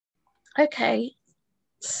Okay,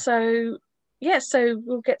 so yeah, so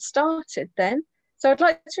we'll get started then. So I'd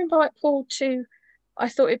like to invite Paul to, I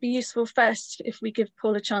thought it'd be useful first if we give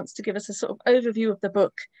Paul a chance to give us a sort of overview of the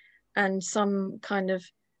book and some kind of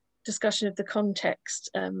discussion of the context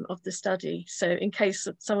of the study. So in case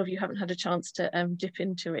some of you haven't had a chance to dip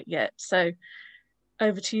into it yet. So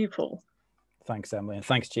over to you, Paul. Thanks, Emily, and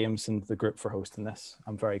thanks, James, and the group for hosting this.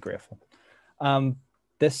 I'm very grateful.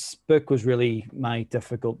 This book was really my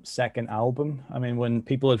difficult second album. I mean, when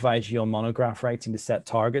people advise you on monograph writing to set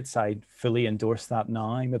targets, I fully endorse that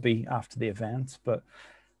now, maybe after the event. But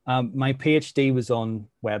my PhD was on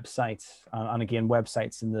websites, and again,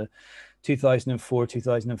 websites in the 2004,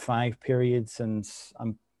 2005 periods. And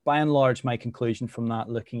by and large, my conclusion from that,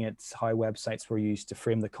 looking at how websites were used to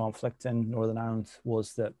frame the conflict in Northern Ireland,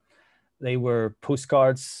 was that they were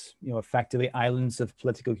postcards, effectively islands of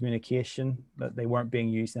political communication, that they weren't being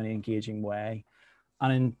used in any engaging way.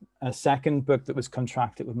 And in a second book that was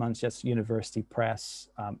contracted with Manchester University Press,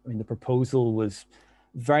 the proposal was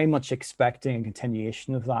very much expecting a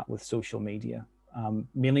continuation of that with social media,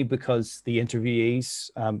 mainly because the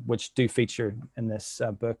interviewees, which do feature in this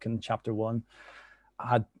book in chapter 1,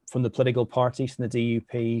 had from the political parties, from the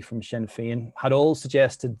DUP, from Sinn Féin, had all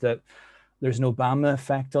suggested that there's an Obama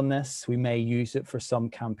effect on this. We may use it for some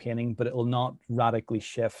campaigning, but it will not radically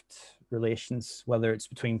shift relations, whether it's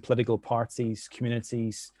between political parties,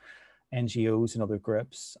 communities, NGOs, and other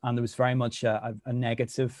groups. And there was very much a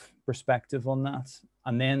negative perspective on that.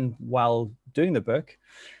 And then while doing the book,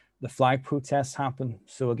 the flag protests happened.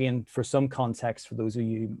 So again, for some context, for those of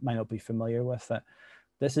you who might not be familiar with it,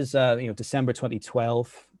 this is December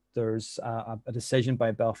 2012. There's a decision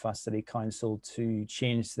by Belfast City Council to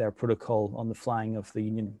change their protocol on the flying of the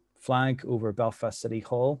Union flag over Belfast City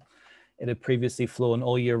Hall. It had previously flown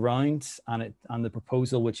all year round, and the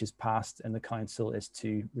proposal which is passed in the council is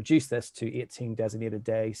to reduce this to 18 designated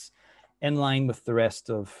days, in line with the rest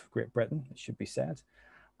of Great Britain, it should be said.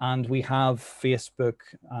 And we have Facebook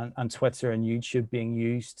and Twitter and YouTube being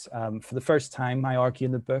used for the first time, I argue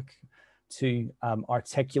in the book, to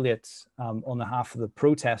articulate on behalf of the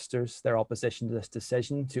protesters their opposition to this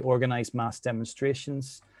decision, to organize mass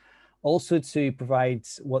demonstrations, also to provide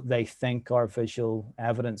what they think are visual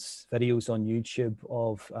evidence, videos on YouTube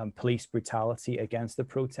of police brutality against the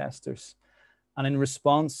protesters. And in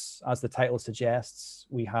response, as the title suggests,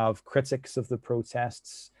 we have critics of the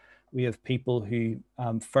protests. We have people who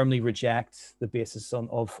firmly reject the basis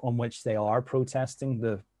on which they are protesting,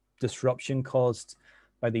 the disruption caused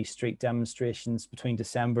by these street demonstrations between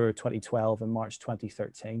December 2012 and March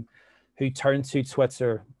 2013, who turn to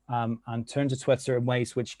Twitter and turn to Twitter in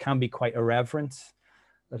ways which can be quite irreverent.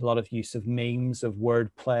 There's a lot of use of memes, of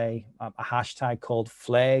wordplay, a hashtag called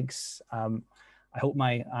flags. I hope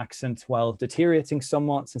my accent, while deteriorating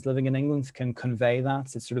somewhat since living in England, can convey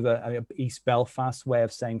that. It's sort of a East Belfast way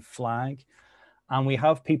of saying flag. And we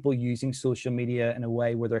have people using social media in a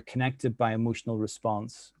way where they're connected by emotional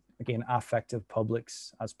response. Again, affective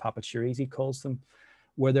publics, as Papachirisi calls them,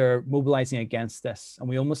 where they're mobilizing against this. And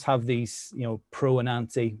we almost have these, pro and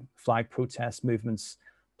anti flag protest movements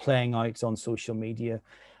playing out on social media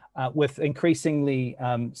with increasingly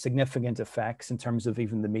significant effects in terms of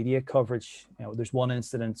even the media coverage. There's one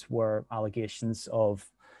incident where allegations of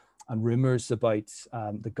and rumors about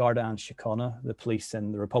the Garda and Síochána, the police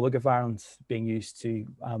in the Republic of Ireland, being used to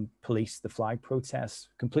police the flag protests.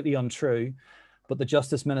 Completely untrue. But the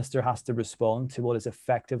Justice Minister has to respond to what is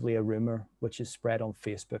effectively a rumor which is spread on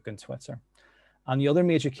Facebook and Twitter. And the other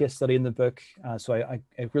major case study in the book,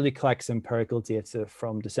 it really collects empirical data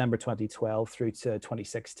from December 2012 through to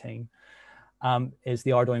 2016, is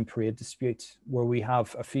the Ardoyne Parade dispute, where we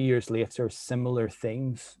have a few years later similar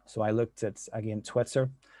themes. So I looked at, again, Twitter,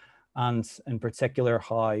 and in particular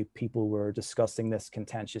how people were discussing this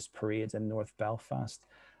contentious parade in North Belfast.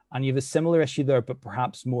 And you have a similar issue there, but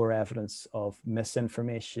perhaps more evidence of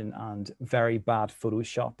misinformation and very bad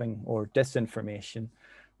photoshopping or disinformation,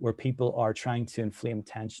 where people are trying to inflame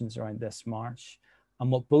tensions around this march.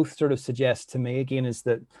 And what both sort of suggest to me, again, is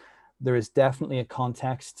that there is definitely a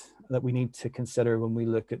context that we need to consider when we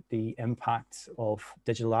look at the impact of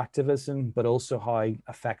digital activism, but also how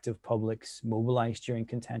effective publics mobilized during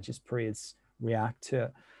contentious parades react to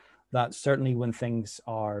it. That certainly when things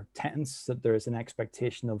are tense, that there is an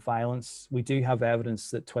expectation of violence. We do have evidence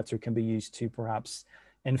that Twitter can be used to perhaps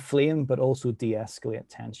inflame, but also de-escalate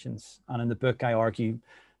tensions. And in the book, I argue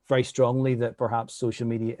very strongly that perhaps social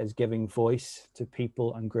media is giving voice to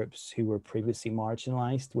people and groups who were previously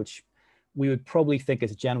marginalized, which we would probably think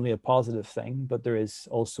is generally a positive thing, but there is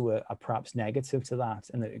also a perhaps negative to that,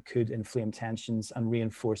 and that it could inflame tensions and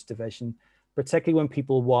reinforce division particularly when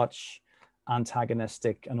people watch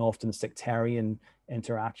antagonistic and often sectarian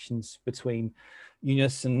interactions between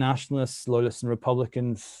unionists and nationalists, loyalists and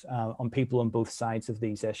Republicans, on people on both sides of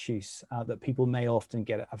these issues, that people may often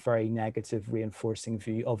get a very negative reinforcing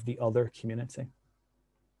view of the other community.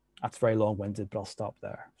 That's very long-winded, but I'll stop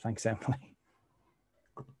there. Thanks, Emily.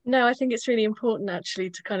 No, I think it's really important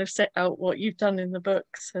actually to kind of set out what you've done in the book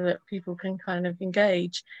so that people can kind of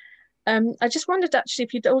engage. I just wondered actually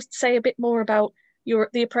if you'd also say a bit more about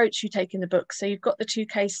the approach you take in the book. So you've got the 2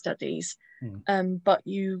 case studies, but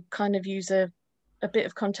you kind of use a bit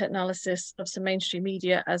of content analysis of some mainstream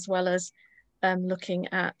media, as well as looking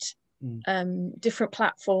at different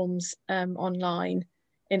platforms online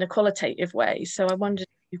in a qualitative way. So I wondered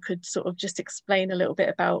if you could sort of just explain a little bit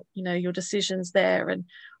about, you know, your decisions there and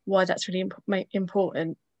why that's really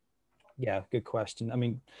important. Yeah, good question. I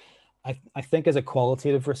mean, I think as a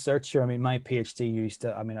qualitative researcher, I mean, my PhD used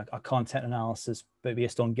a content analysis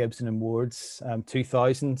based on Gibson and Ward's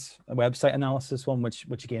 2000 website analysis one,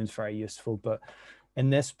 which again is very useful. But in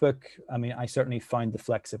this book, I mean, I certainly found the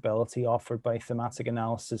flexibility offered by thematic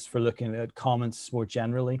analysis for looking at comments more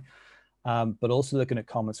generally, but also looking at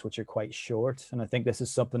comments which are quite short. And I think this is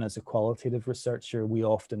something as a qualitative researcher we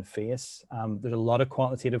often face. There's a lot of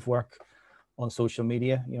quantitative work on social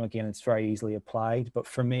media, you know, again, it's very easily applied, but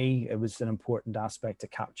for me, it was an important aspect to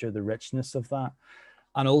capture the richness of that.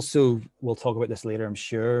 And also, we'll talk about this later, I'm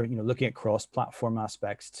sure, you know, looking at cross-platform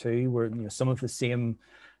aspects too, where, you know, some of the same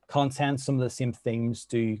content, some of the same themes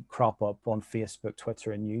do crop up on Facebook,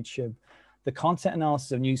 Twitter, and YouTube. The content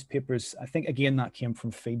analysis of newspapers, I think, again, that came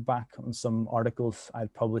from feedback on some articles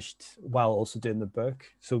I'd published while also doing the book.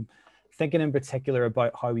 So thinking in particular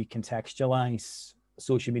about how we contextualize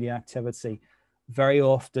social media activity, very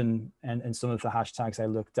often, and in some of the hashtags I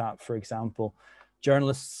looked at, for example,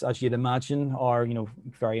 journalists, as you'd imagine, are, you know,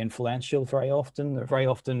 very influential very often. They're very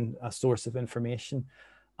often a source of information.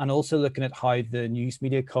 And also looking at how the news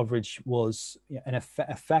media coverage was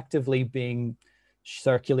effectively being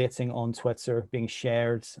circulating on Twitter, being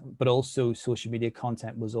shared, but also social media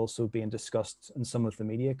content was also being discussed in some of the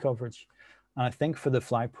media coverage. And I think for the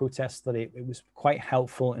flag protest study, it was quite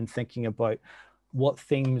helpful in thinking about what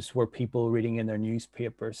themes were people reading in their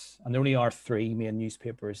newspapers. And there only are 3 main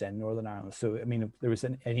newspapers in Northern Ireland. So, I mean, there was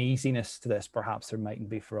an easiness to this, perhaps there mightn't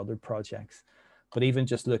be for other projects. But even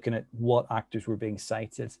just looking at what actors were being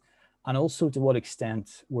cited, and also to what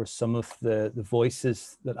extent were some of the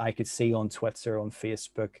voices that I could see on Twitter, on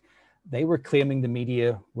Facebook, they were claiming the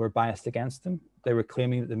media were biased against them. They were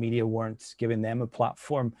claiming that the media weren't giving them a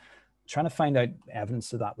platform, trying to find out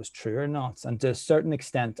evidence of that was true or not. And to a certain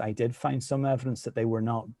extent, I did find some evidence that they were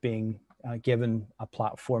not being given a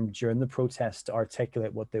platform during the protest to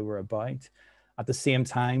articulate what they were about. At the same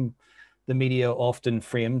time, the media often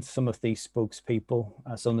framed some of these spokespeople,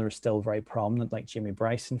 some that are still very prominent, like Jamie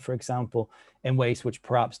Bryson, for example, in ways which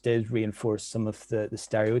perhaps did reinforce some of the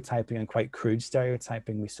stereotyping and quite crude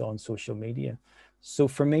stereotyping we saw on social media. So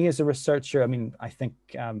for me as a researcher, I mean, I think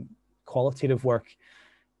qualitative work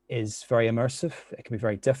is very immersive. It can be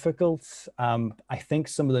very difficult. I think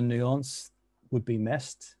some of the nuance would be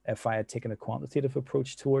missed if I had taken a quantitative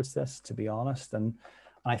approach towards this, to be honest. And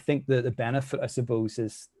I think that the benefit, I suppose,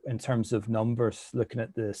 is in terms of numbers, looking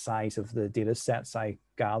at the size of the data sets I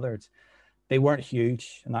gathered, they weren't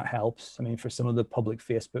huge, and that helps. I mean, for some of the public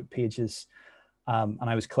Facebook pages, and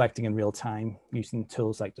I was collecting in real time using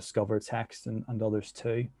tools like Discover Text and others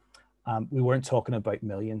too. We weren't talking about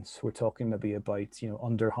millions. We're talking maybe about, you know,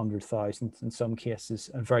 under 100,000 in some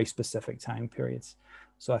cases, and very specific time periods.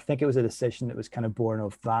 So I think it was a decision that was kind of born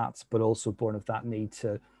of that, but also born of that need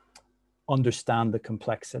to understand the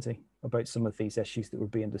complexity about some of these issues that were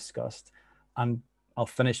being discussed. And I'll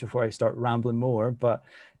finish before I start rambling more, but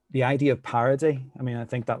the idea of parody, I mean, I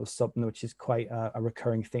think that was something which is quite a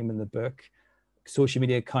recurring theme in the book. Social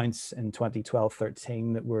media accounts in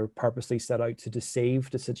 2012-13 that were purposely set out to deceive,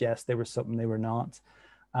 to suggest they were something they were not.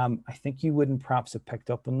 I think you wouldn't perhaps have picked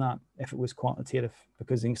up on that if it was quantitative,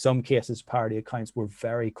 because in some cases, parody accounts were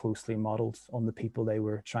very closely modeled on the people they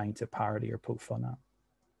were trying to parody or poke fun at.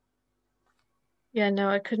 Yeah, no,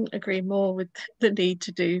 I couldn't agree more with the need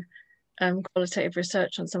to do qualitative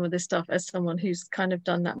research on some of this stuff as someone who's kind of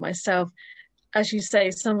done that myself. As you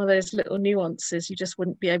say, some of those little nuances you just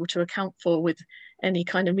wouldn't be able to account for with any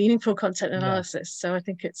kind of meaningful content analysis. Yeah. So I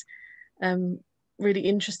think it's really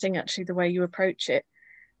interesting, actually, the way you approach it.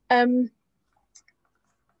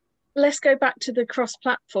 Let's go back to the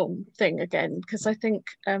cross-platform thing again, because I think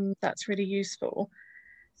that's really useful.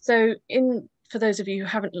 So for those of you who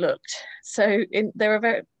haven't looked, there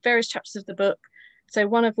are various chapters of the book. So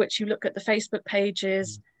one of which you look at the Facebook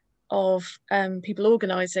pages of people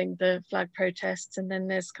organising the flag protests, and then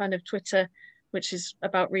there's kind of Twitter, which is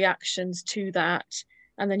about reactions to that,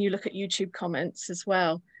 and then you look at YouTube comments as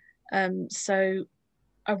well. So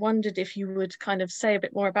I wondered if you would kind of say a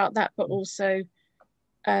bit more about that, but also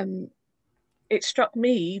it struck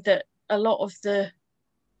me that a lot of the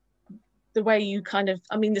way you kind of,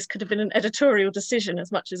 I mean, this could have been an editorial decision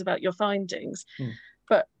as much as about your findings,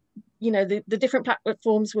 but you know, the different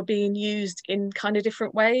platforms were being used in kind of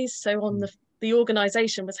different ways. So on the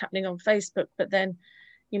organization was happening on Facebook, but then,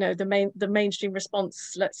 you know, the mainstream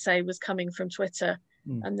response, let's say, was coming from Twitter.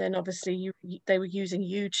 And then obviously they were using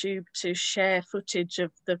YouTube to share footage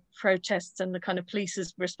of the protests and the kind of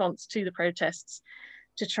police's response to the protests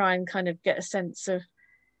to try and kind of get a sense of,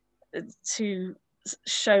 to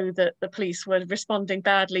show that the police were responding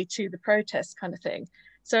badly to the protests kind of thing.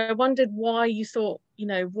 So I wondered why you thought, you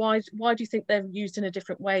know, why do you think they're used in a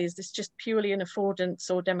different way? Is this just purely an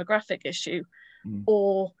affordance or demographic issue?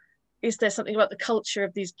 Or is there something about the culture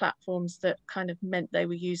of these platforms that kind of meant they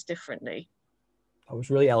were used differently? That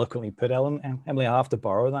was really eloquently put, Ellen. Emily, I have to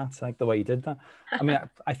borrow that. I like the way you did that. I mean,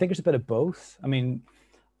 I think there's a bit of both. I mean,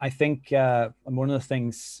 I think one of the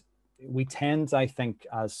things we tend, I think,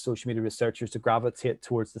 as social media researchers to gravitate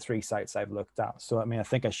towards the three sites I've looked at. So, I mean, I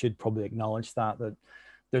think I should probably acknowledge that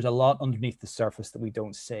there's a lot underneath the surface that we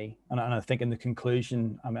don't see. And I think in the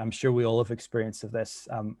conclusion, I'm sure we all have experience of this.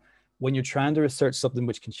 When you're trying to research something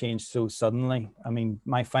which can change so suddenly, I mean,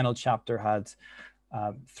 my final chapter had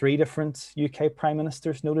 3 different UK prime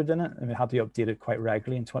ministers noted in it, and it had to be updated quite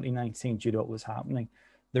regularly in 2019 due to what was happening.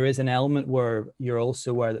 There is an element where you're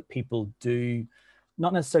also aware that people do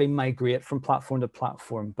not necessarily migrate from platform to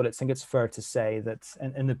platform, but I think it's fair to say that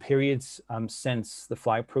in the periods since the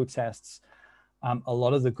flag protests, a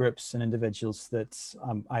lot of the groups and individuals that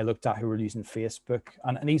I looked at who were using Facebook,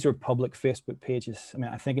 and these are public Facebook pages. I mean,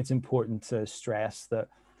 I think it's important to stress that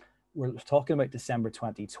we're talking about December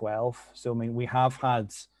 2012. So, I mean, we have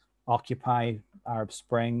had Occupy, Arab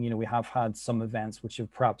Spring, you know, we have had some events which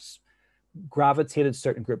have perhaps gravitated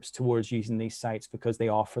certain groups towards using these sites because they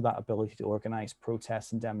offer that ability to organize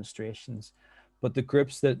protests and demonstrations. But the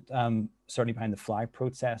groups that certainly behind the flag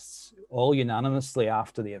protests, all unanimously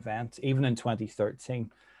after the event, even in 2013,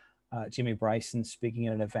 Jimmy Bryson, speaking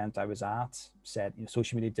at an event I was at, said, you know,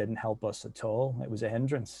 social media didn't help us at all. It was a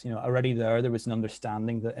hindrance. You know, already there was an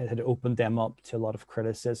understanding that it had opened them up to a lot of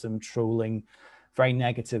criticism, trolling, very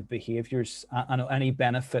negative behaviors. And any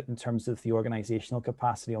benefit in terms of the organizational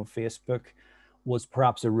capacity on Facebook was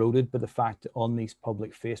perhaps eroded by the fact that on these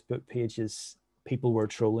public Facebook pages, people were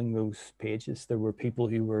trolling those pages. There were people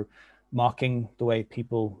who were mocking the way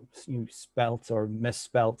people spelt or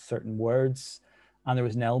misspelt certain words. And there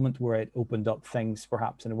was an element where it opened up things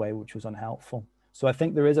perhaps in a way which was unhelpful. So I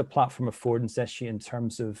think there is a platform affordance issue in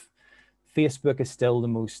terms of Facebook is still the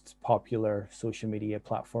most popular social media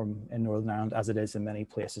platform in Northern Ireland, as it is in many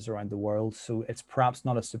places around the world. So it's perhaps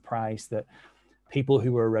not a surprise that people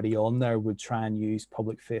who were already on there would try and use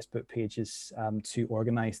public Facebook pages to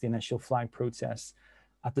organize the initial flag protests.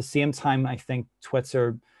 At the same time, I think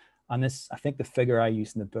Twitter, and this, I think the figure I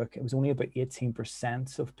used in the book, it was only about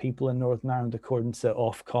 18% of people in Northern Ireland, according to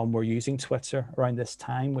Ofcom, were using Twitter around this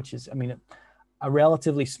time, which is, I mean, a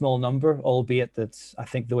relatively small number, albeit that I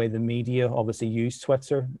think the way the media obviously use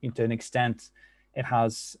Twitter, to an extent, it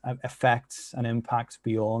has effects and impacts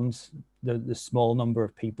beyond the small number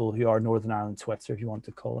of people who are Northern Ireland Twitter, if you want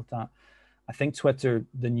to call it that. I think Twitter,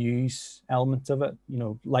 the news element of it, you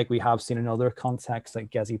know, like we have seen in other contexts like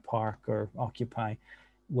Gezi Park or Occupy,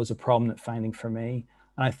 was a prominent finding for me.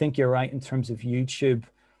 And I think you're right in terms of YouTube.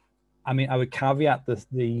 I mean, I would caveat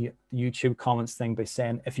the YouTube comments thing by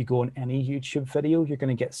saying if you go on any YouTube video, you're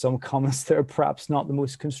going to get some comments that are perhaps not the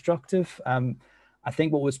most constructive. I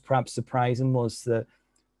think what was perhaps surprising was that,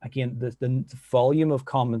 again, the volume of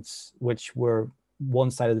comments which were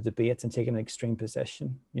one side of the debate and taking an extreme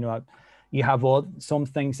position. You know, you have some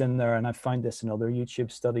things in there, and I've found this in other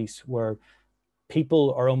YouTube studies, where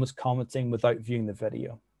people are almost commenting without viewing the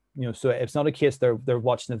video. You know, so it's not a case they're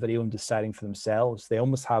watching the video and deciding for themselves. They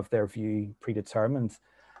almost have their view predetermined.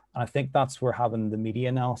 And I think that's where having the media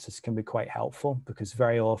analysis can be quite helpful, because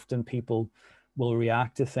very often people will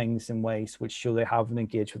react to things in ways which show they haven't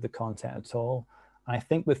engaged with the content at all. And I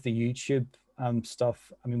think with the YouTube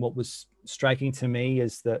stuff, I mean, what was striking to me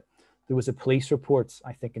is that there was a police report,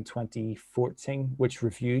 I think in 2014, which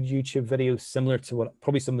reviewed YouTube videos similar to what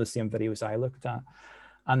probably some of the same videos I looked at.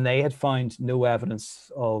 And they had found no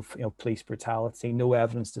evidence of, you know, police brutality, no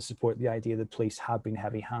evidence to support the idea that police had been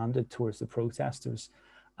heavy-handed towards the protesters.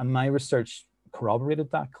 And my research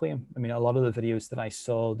corroborated that claim. I mean, a lot of the videos that I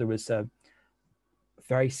saw, there was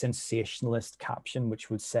very sensationalist caption, which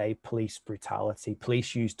would say police brutality,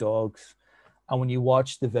 police use dogs. And when you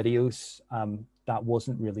watch the videos, that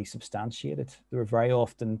wasn't really substantiated. There were very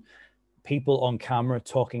often people on camera,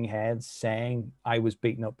 talking heads, saying I was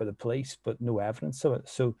beaten up by the police, but no evidence of it.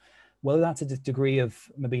 So whether that's a degree of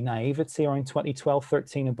maybe naivety around 2012,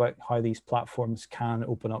 13 about how these platforms can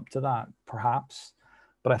open up to that, perhaps.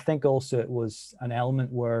 But I think also it was an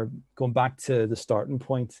element where, going back to the starting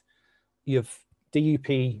point, you have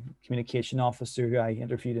DUP communication officer who I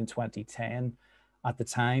interviewed in 2010. At the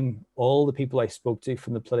time, all the people I spoke to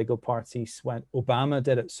from the political parties went, Obama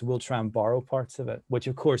did it, so we'll try and borrow parts of it, which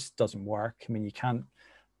of course doesn't work. I mean, you can't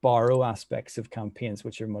borrow aspects of campaigns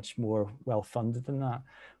which are much more well-funded than that.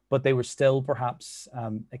 But they were still perhaps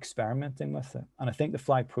experimenting with it. And I think the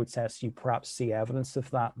flag protests, you perhaps see evidence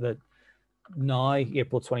of that, that now,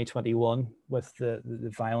 April 2021, with the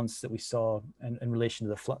violence that we saw in relation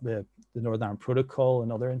to the Northern Ireland Protocol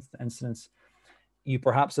and other incidents, you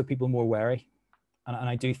perhaps have people more wary. And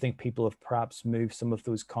I do think people have perhaps moved some of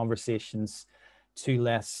those conversations to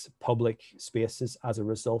less public spaces as a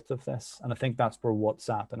result of this. And I think that's where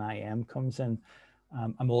WhatsApp and IM comes in.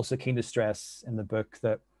 I'm also keen to stress in the book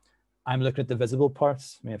that I'm looking at the visible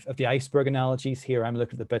parts. I mean, if the iceberg analogies here, I'm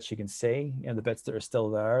looking at the bits you can see, you know, the bits that are still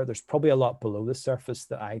there. There's probably a lot below the surface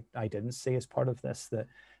that I didn't see as part of this that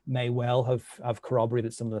may well have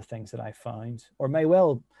corroborated some of the things that I found, or may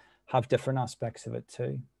well have different aspects of it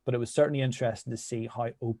too. But it was certainly interesting to see how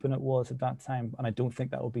open it was at that time. And I don't think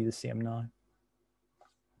that will be the same now.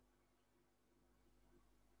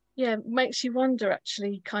 Yeah, it makes you wonder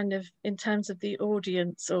actually, kind of in terms of the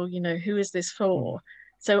audience, or, you know, who is this for?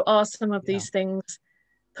 So are some of these things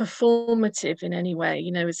performative in any way?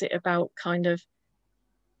 You know, is it about kind of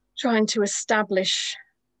trying to establish,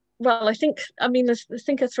 well, I think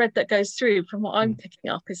a thread that goes through from what I'm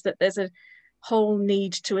picking up is that there's a whole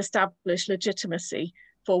need to establish legitimacy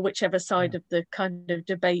for whichever side of the kind of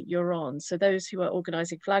debate you're on. So those who are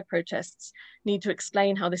organising flag protests need to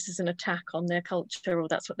explain how this is an attack on their culture, or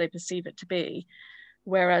that's what they perceive it to be.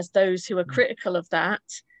 Whereas those who are critical of that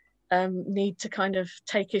need to kind of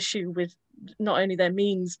take issue with not only their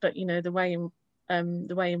means, but, you know, the way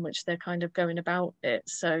in which they're kind of going about it.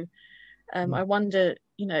 So I wonder,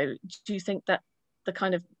 you know, do you think that the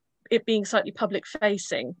kind of it being slightly public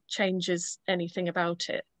facing changes anything about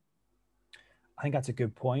it? I think that's a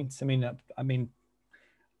good point. I mean,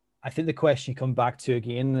 I think the question you come back to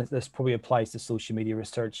again, this probably applies to social media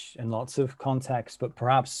research in lots of contexts, but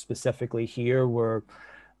perhaps specifically here, where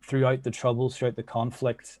throughout the troubles, throughout the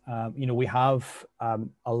conflict, you know, we have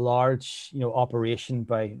a large, you know, operation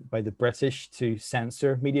by the British to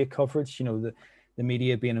censor media coverage. You know, the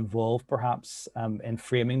media being involved perhaps in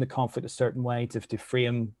framing the conflict a certain way, to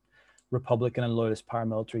frame Republican and loyalist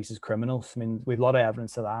paramilitaries as criminals. I mean, we have a lot of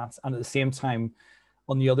evidence of that. And at the same time,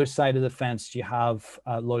 on the other side of the fence, you have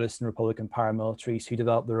loyalist and Republican paramilitaries who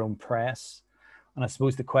develop their own press. And I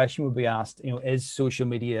suppose the question would be asked, you know, is social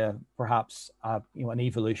media perhaps, you know, an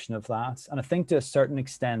evolution of that? And I think to a certain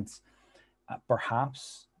extent,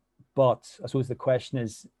 perhaps, but I suppose the question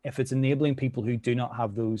is, if it's enabling people who do not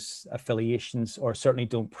have those affiliations, or certainly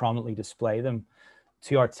don't prominently display them,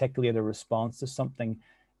 to articulate a response to something,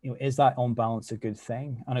 you know, is that on balance a good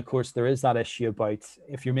thing? And of course, there is that issue about,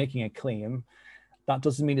 if you're making a claim, that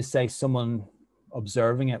doesn't mean to say someone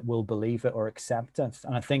observing it will believe it or accept it.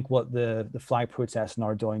 And I think what the flag protest in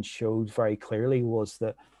Ardoyne showed very clearly was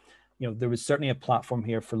that, you know, there was certainly a platform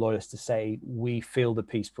here for loyalists to say, we feel the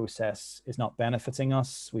peace process is not benefiting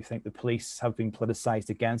us. We think the police have been politicized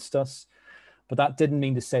against us. But that didn't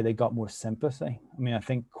mean to say they got more sympathy. I mean, I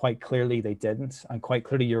think quite clearly they didn't. And quite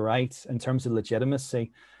clearly, you're right, in terms of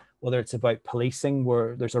legitimacy, whether it's about policing,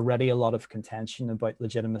 where there's already a lot of contention about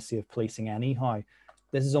legitimacy of policing anyhow.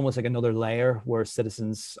 This is almost like another layer where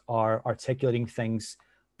citizens are articulating things,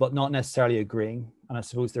 but not necessarily agreeing. And I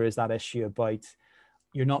suppose there is that issue about,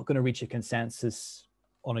 you're not going to reach a consensus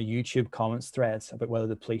on a YouTube comments thread about whether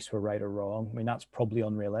the police were right or wrong. I mean, that's probably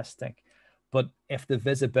unrealistic. But if the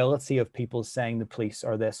visibility of people saying the police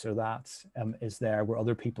are this or that is there, where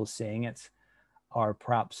other people seeing it are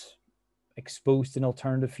perhaps exposed to an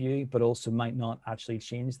alternative view, but also might not actually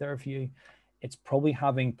change their view, it's probably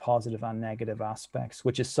having positive and negative aspects,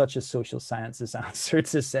 which is such a social sciences answer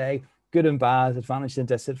to say good and bad, advantages and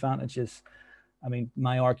disadvantages. I mean,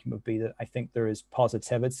 my argument would be that I think there is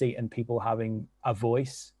positivity in people having a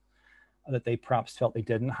voice that they perhaps felt they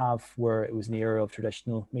didn't have, where it was in the era of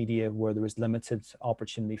traditional media where there was limited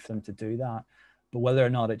opportunity for them to do that. But whether or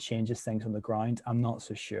not it changes things on the ground, I'm not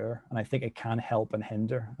so sure. And I think it can help and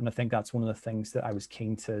hinder. And I think that's one of the things that I was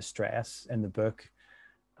keen to stress in the book.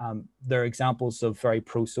 There are examples of very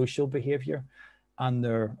pro-social behavior, and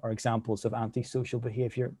there are examples of anti-social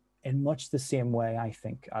behavior in much the same way, I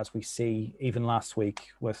think, as we see even last week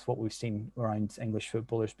with what we've seen around English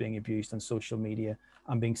footballers being abused on social media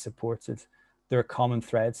and being supported. There are common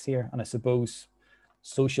threads here. And I suppose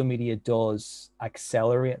social media does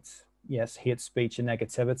accelerate, yes, hate speech and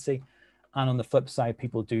negativity. And on the flip side,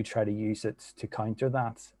 people do try to use it to counter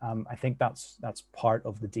that. I think that's part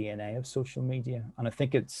of the DNA of social media. And I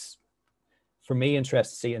think it's, for me,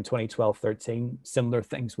 interesting to see in 2012, 13, similar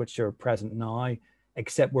things which are present now,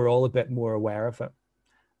 except we're all a bit more aware of it.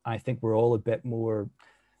 I think we're all a bit more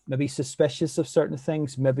maybe suspicious of certain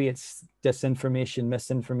things. Maybe it's disinformation,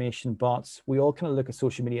 misinformation, bots. We all kind of look at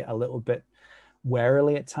social media a little bit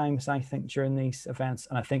warily at times, I think, during these events.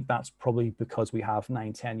 And I think that's probably because we have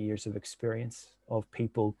 9-10 years of experience of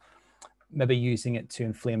people maybe using it to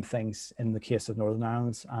inflame things in the case of Northern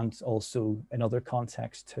Ireland and also in other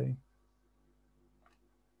contexts too.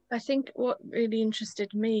 I think what really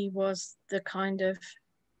interested me was the kind of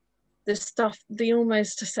the stuff, the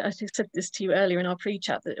almost, I think I said this to you earlier in our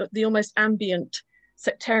pre-chat, the almost ambient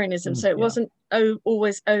sectarianism. So it wasn't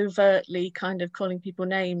always overtly kind of calling people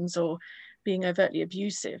names or being overtly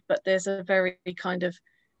abusive, but there's a very kind of,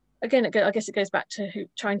 again, I guess it goes back to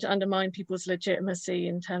trying to undermine people's legitimacy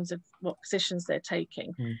in terms of what positions they're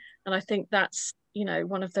taking. And I think that's, you know,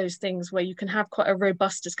 one of those things where you can have quite a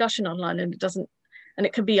robust discussion online and it doesn't, and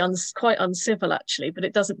it can be quite uncivil actually, but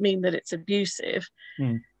it doesn't mean that it's abusive.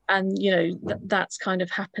 And, you know, that's kind of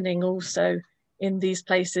happening also in these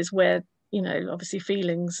places where, you know, obviously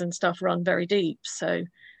feelings and stuff run very deep. So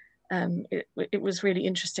it was really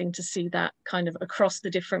interesting to see that kind of across the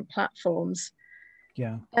different platforms.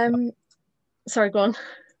 Yeah. Sorry, go on. I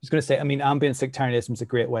was going to say, I mean, ambient sectarianism is a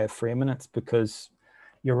great way of framing it, because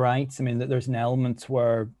you're right. I mean, there's an element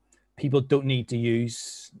where people don't need to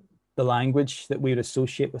use the language that we would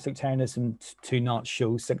associate with sectarianism to not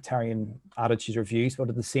show sectarian attitudes or views, but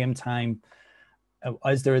at the same time,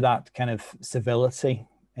 is there that kind of civility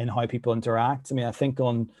in how people interact? I mean, I think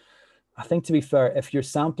to be fair, if you're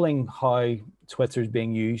sampling how Twitter is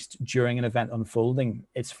being used during an event unfolding,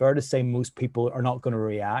 it's fair to say most people are not going to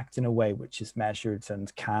react in a way which is measured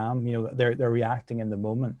and calm. You know, they're reacting in the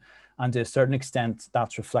moment, and to a certain extent,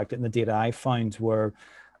 that's reflected in the data I found where.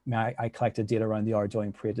 I collected data around the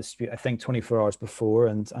Ardoyne parade dispute, I think 24 hours before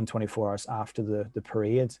and 24 hours after the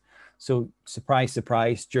parade. So surprise,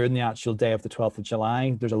 surprise, during the actual day of the 12th of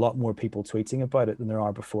July, there's a lot more people tweeting about it than there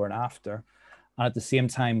are before and after. And at the same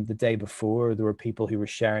time, the day before, there were people who were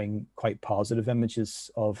sharing quite positive images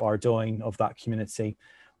of Ardoyne, of that community,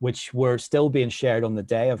 which were still being shared on the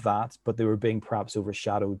day of that, but they were being perhaps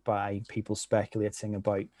overshadowed by people speculating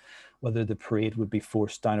about whether the parade would be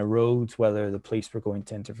forced down a road, whether the police were going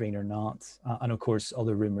to intervene or not, and of course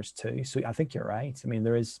other rumors too. So I think you're right. I mean,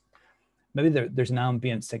 there's an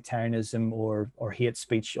ambient sectarianism or hate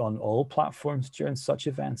speech on all platforms during such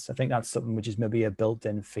events. I think that's something which is maybe a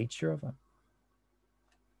built-in feature of it.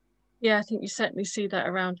 Yeah, I think you certainly see that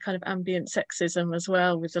around kind of ambient sexism as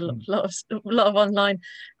well, with a lot of online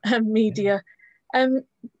media.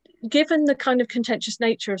 Given the kind of contentious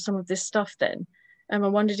nature of some of this stuff, then. I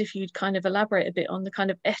wondered if you'd kind of elaborate a bit on the kind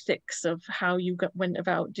of ethics of how you go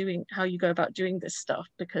about doing this stuff,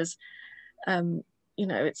 because, you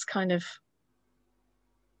know, it's kind of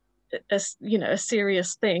a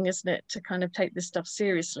serious thing, isn't it, to kind of take this stuff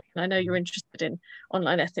seriously? And I know you're interested in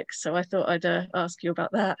online ethics, so I thought I'd ask you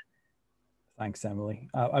about that. Thanks, Emily.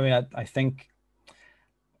 I mean, I think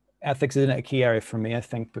ethics is a key area for me, I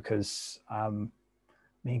think, because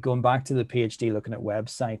I mean, going back to the PhD, looking at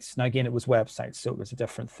websites. Now, again, it was websites, so it was a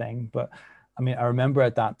different thing. But I mean, I remember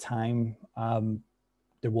at that time,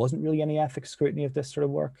 there wasn't really any ethics scrutiny of this sort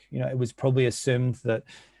of work. You know, it was probably assumed that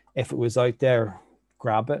if it was out there,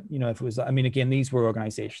 grab it. You know, if it was, I mean, again, these were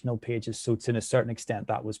organizational pages, so to a certain extent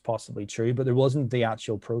that was possibly true, but there wasn't the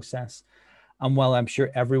actual process. And while I'm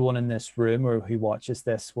sure everyone in this room or who watches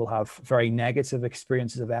this will have very negative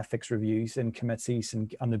experiences of ethics reviews in committees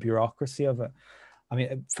and the bureaucracy of it, I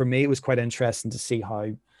mean, for me, it was quite interesting to see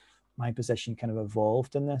how my position kind of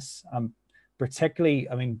evolved in this. Particularly,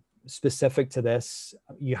 I mean, specific to this,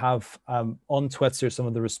 you have on Twitter, some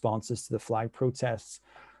of the responses to the flag protests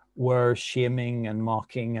were shaming and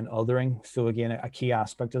mocking and othering. So again, a key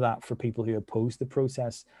aspect of that for people who opposed the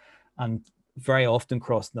protests, and very often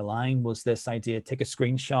crossing the line, was this idea: take a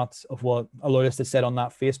screenshot of what a loyalist had said on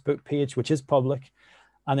that Facebook page, which is public,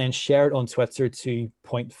 and then share it on Twitter to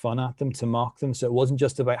point fun at them, to mock them. So it wasn't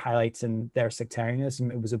just about highlighting their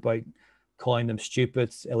sectarianism, it was about calling them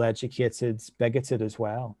stupid, ill-educated, bigoted as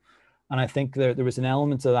well. And I think there was an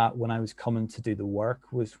element of that when I was coming to do the work,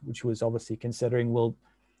 which was obviously considering, well,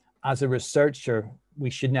 as a researcher,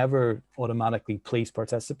 we should never automatically please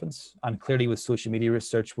participants. And clearly with social media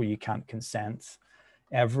research where you can't consent,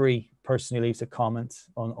 every person who leaves a comment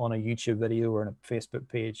on a YouTube video or on a Facebook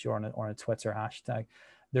page or on a Twitter hashtag,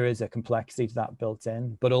 there is a complexity to that built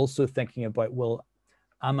in, but also thinking about, well,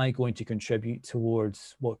 am I going to contribute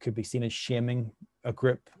towards what could be seen as shaming a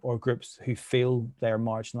group or groups who feel they're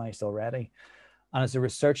marginalized already? And as a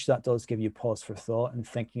researcher, that does give you pause for thought and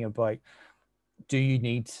thinking about, do you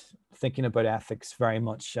need thinking about ethics very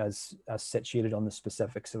much as situated on the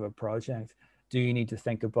specifics of a project? Do you need to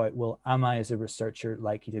think about, well, am I as a researcher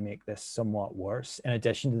likely to make this somewhat worse? In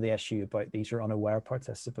addition to the issue about these are unaware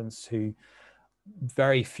participants who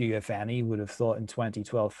very few, if any, would have thought in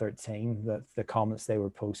 2012, 13 that the comments they were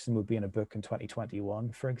posting would be in a book in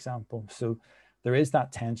 2021, for example. So there is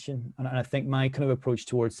that tension. And I think my kind of approach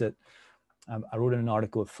towards it, I wrote an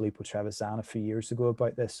article with Filippo Trevisan a few years ago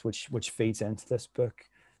about this, which feeds into this book.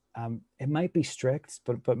 It might be strict,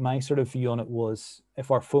 but my sort of view on it was, if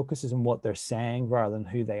our focus is on what they're saying rather than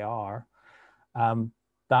who they are,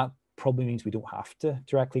 that probably means we don't have to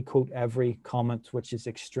directly quote every comment which is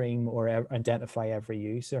extreme or identify every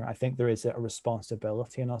user. I think there is a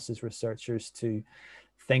responsibility in us as researchers to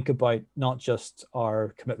think about not just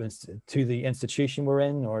our commitments to the institution we're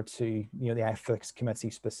in or to the ethics committee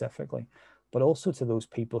specifically, but also to those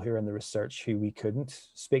people who are in the research who we couldn't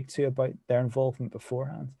speak to about their involvement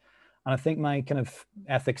beforehand. And I think my kind of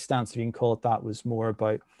ethics stance, if you can call it that, was more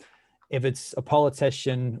about, if it's a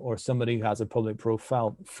politician or somebody who has a public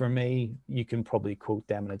profile, for me, you can probably quote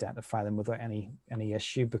them and identify them without any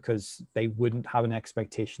issue, because they wouldn't have an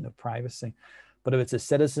expectation of privacy. But if it's a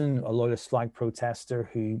citizen, a loyalist flag protester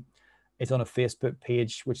who is on a Facebook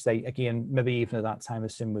page, which they, again, maybe even at that time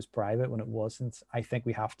assumed was private when it wasn't, I think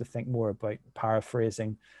we have to think more about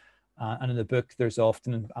paraphrasing. And in the book, there's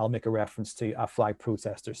often, I'll make a reference to, a flag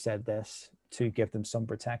protester said this to give them some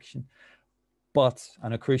protection. But,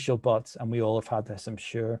 and a crucial but, and we all have had this, I'm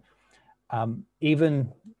sure,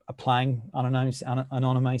 even applying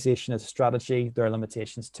anonymization as a strategy, there are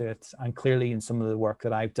limitations to it. And clearly in some of the work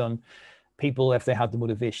that I've done, people, if they had the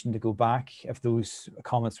motivation to go back, if those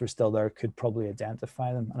comments were still there, could probably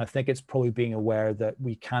identify them. And I think it's probably being aware that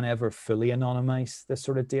we can't ever fully anonymize this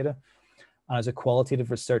sort of data. And as a qualitative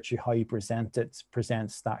researcher, how you present it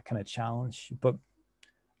presents that kind of challenge. But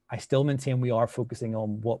I still maintain we are focusing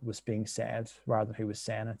on what was being said rather than who was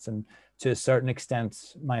saying it. And to a certain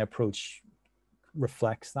extent, my approach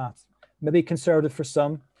reflects that. Maybe conservative for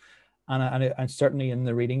some. And certainly in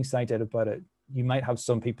the readings I did about it, you might have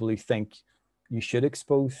some people who think you should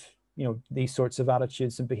expose, these sorts of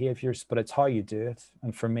attitudes and behaviors, but it's how you do it.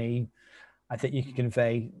 And for me, I think you can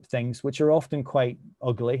convey things which are often quite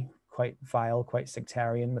ugly, quite vile, quite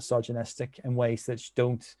sectarian, misogynistic, in ways that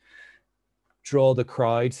don't draw the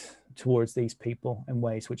crowd towards these people in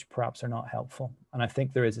ways which perhaps are not helpful. And I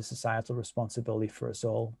think there is a societal responsibility for us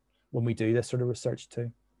all when we do this sort of research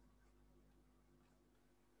too.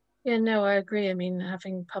 Yeah, no, I agree. I mean,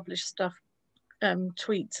 having published stuff,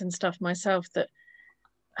 tweets and stuff myself that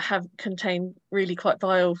have contained really quite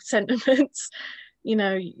vile sentiments,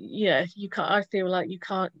 yeah, you can't, I feel like you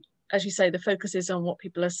can't, as you say, the focus is on what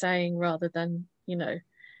people are saying rather than,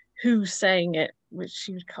 who's saying it, which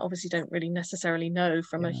you obviously don't really necessarily know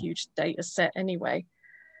from a huge data set anyway.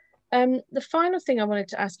 The final thing I wanted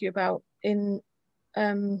to ask you about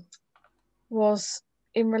was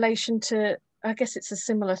in relation to, I guess it's a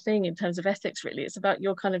similar thing in terms of ethics, really. It's about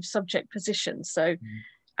your kind of subject position. So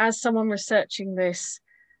as someone researching this,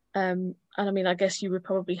 and I mean, I guess you would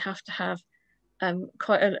probably have to have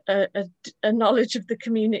quite a knowledge of the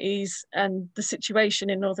communities and the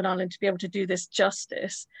situation in Northern Ireland to be able to do this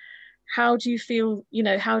justice. How do you feel,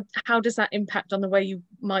 how does that impact on the way you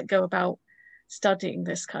might go about studying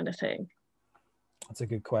this kind of thing? That's a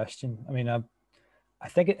good question. I mean, I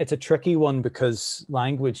think it's a tricky one because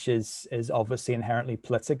language is obviously inherently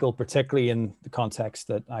political, particularly in the context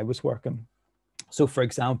that I was working. So for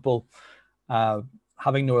example,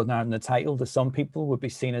 having Northern Ireland in the title to some people would be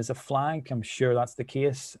seen as a flag. I'm sure that's the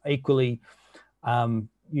case. Equally,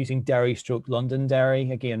 using Derry/Londonderry,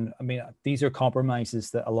 again, I mean, these are compromises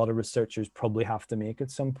that a lot of researchers probably have to make at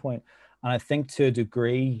some point. And I think to a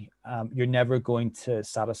degree, you're never going to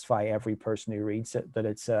satisfy every person who reads it, that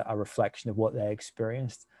it's a reflection of what they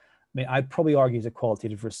experienced. I mean, I'd probably argue as a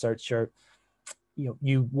qualitative researcher,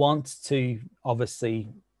 you want to obviously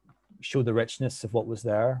show the richness of what was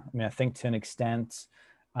there. I mean, I think to an extent,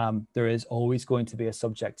 there is always going to be a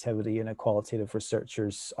subjectivity in a qualitative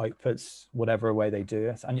researcher's outputs, whatever way they do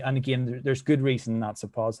it. And again, there's good reason that's a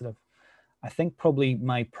positive. I think probably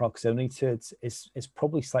my proximity to it is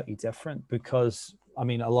probably slightly different, because I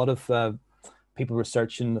mean, a lot of people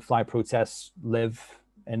researching the fly protests live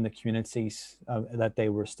in the communities that they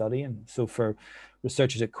were studying. So for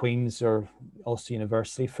researchers at Queen's or Ulster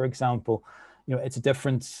University, for example, you know, it's a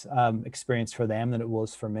different experience for them than it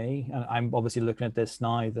was for me. And I'm obviously looking at this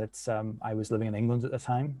now that I was living in England at the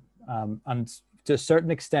time. And to a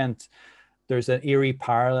certain extent, there's an eerie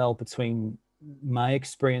parallel between my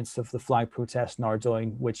experience of the fly protest in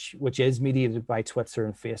Ardoyne, which is mediated by Twitter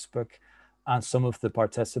and Facebook, and some of the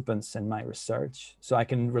participants in my research. So I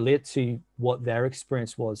can relate to what their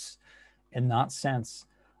experience was in that sense.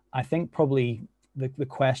 I think probably the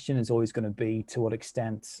question is always going to be, to what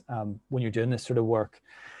extent, when you're doing this sort of work,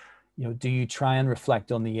 you know, do you try and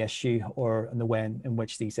reflect on the issue or in the way in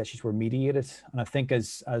which these issues were mediated? And I think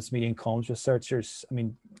as media and comms researchers, I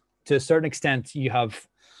mean, to a certain extent, you have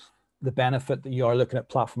the benefit that you are looking at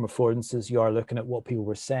platform affordances, you are looking at what people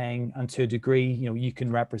were saying, and to a degree, you know, you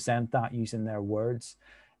can represent that using their words.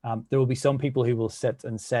 There will be some people who will sit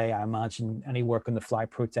and say, I imagine any work on the fly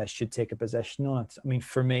protest should take a position on it. I mean,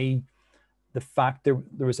 for me, the fact there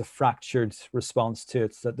was a fractured response to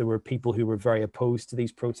it, that there were people who were very opposed to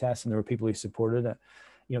these protests and there were people who supported it,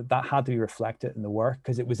 you know, that had to be reflected in the work,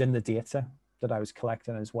 because it was in the data that I was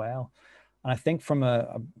collecting as well. And I think from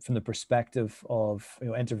the perspective of, you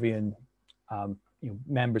know, interviewing you know,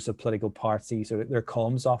 members of political parties or their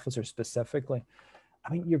comms officers specifically,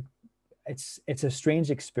 I mean, it's a strange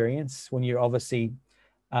experience when you're obviously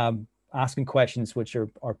asking questions which are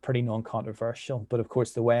pretty non-controversial, but of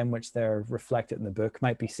course the way in which they're reflected in the book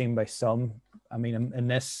might be seen by some. I mean, in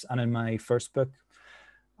this and in my first book,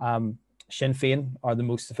 Sinn Féin are the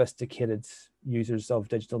most sophisticated users of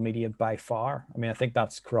digital media by far. I mean, I think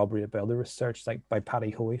that's corroborated by other research, like by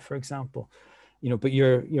Paddy Hoey, for example. You know, but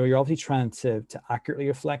you're obviously trying to accurately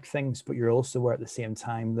reflect things, but you're also aware at the same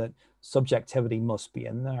time that subjectivity must be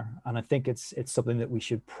in there. And I think it's something that we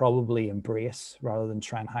should probably embrace rather than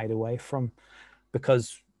try and hide away from,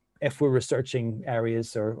 because if we're researching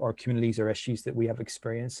areas or communities or issues that we have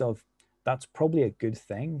experience of, that's probably a good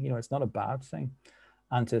thing. You know, it's not a bad thing.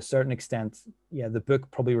 And to a certain extent, yeah, the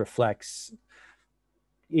book probably reflects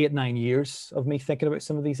 8-9 years of me thinking about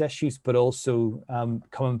some of these issues, but also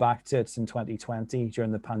coming back to it in 2020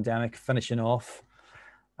 during the pandemic, finishing off.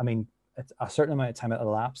 I mean, a certain amount of time had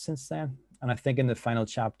elapsed since then. And I think in the final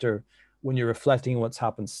chapter, when you're reflecting on what's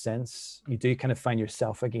happened since, you do kind of find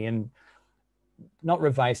yourself again, not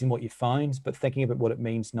revising what you found, but thinking about what it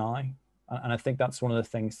means now. And I think that's one of the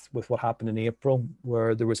things with what happened in April,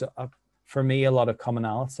 where there was for me, a lot of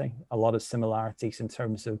commonality, a lot of similarities in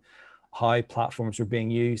terms of how platforms are being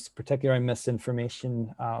used, particularly around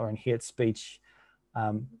misinformation or in hate speech,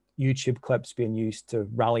 YouTube clips being used to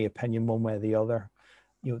rally opinion one way or the other.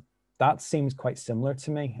 You know, that seems quite similar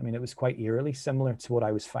to me. I mean, it was quite eerily similar to what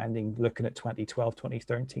I was finding looking at 2012,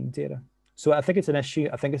 2013 data. So I think it's an issue.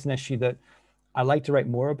 I think it's an issue that I like to write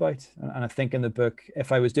more about. And I think in the book,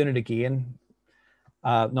 if I was doing it again,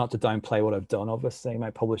 not to downplay what I've done, obviously, my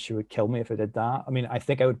publisher would kill me if I did that. I mean, I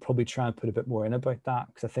think I would probably try and put a bit more in about that,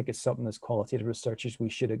 because I think it's something as qualitative researchers we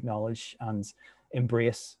should acknowledge and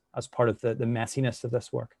embrace as part of the messiness of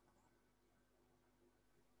this work.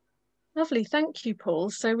 Lovely, thank you, Paul.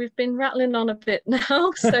 So we've been rattling on a bit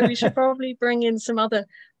now, so we should probably bring in some other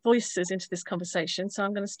voices into this conversation. So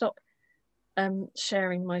I'm going to stop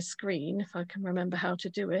sharing my screen, if I can remember how to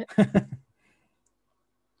do it.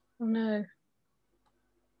 Oh no.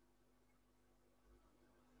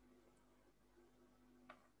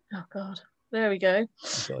 Oh God, there we go.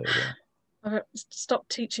 I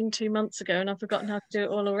stopped teaching 2 months ago and I've forgotten how to do it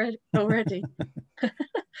all already.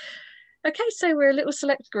 Okay, so we're a little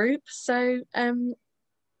select group. So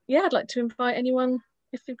yeah, I'd like to invite anyone,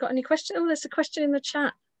 if you've got any questions. Oh, there's a question in the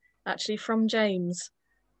chat actually from James.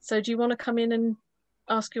 So do you want to come in and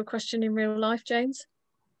ask your question in real life, James?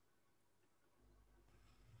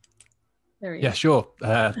 There he is. Yeah, sure.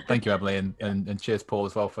 Thank you, Emily, and cheers, Paul,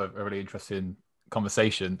 as well, for a really interesting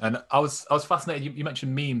conversation. And I was fascinated. You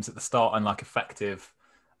mentioned memes at the start and like effective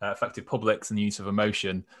publics and the use of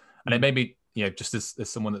emotion, and it made me, you know, just as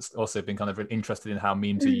someone that's also been kind of interested in how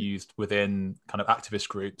memes are used within kind of activist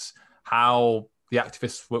groups, how the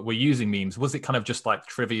activists were using memes. Was it kind of just like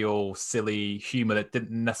trivial, silly humor that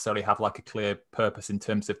didn't necessarily have like a clear purpose in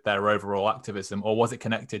terms of their overall activism, or was it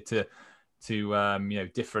connected to you know,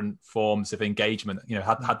 different forms of engagement? You know,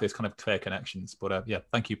 had those kind of clear connections. But yeah,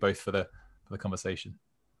 thank you both for the conversation.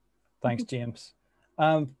 Thanks, James.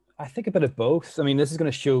 I think a bit of both. I mean, this is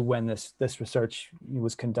going to show when this research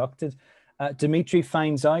was conducted. Dimitri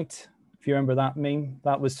finds out if you remember that meme.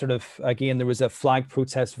 That was sort of, again, there was a flag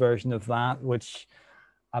protest version of that, which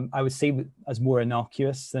I would see as more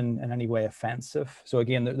innocuous than in any way offensive. So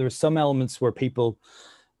again, there were some elements where people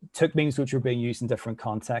took memes which were being used in different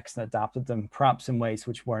contexts and adapted them, perhaps in ways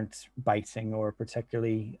which weren't biting or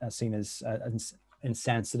particularly seen as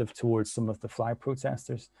insensitive towards some of the flag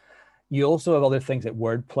protesters. You also have other things like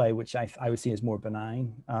wordplay, which I would see as more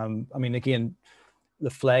benign. I mean, again, the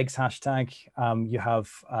flags hashtag, you have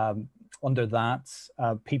under that,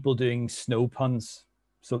 people doing snow puns.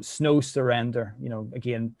 So snow surrender, you know,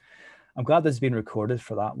 again, I'm glad this has been recorded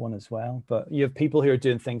for that one as well. But you have people who are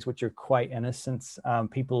doing things which are quite innocent.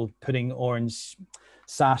 People putting orange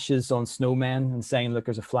sashes on snowmen and saying, look,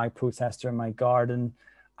 there's a flag protester in my garden.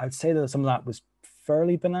 I would say that some of that was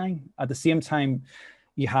fairly benign. At the same time,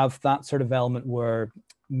 you have that sort of element where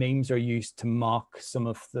memes are used to mock some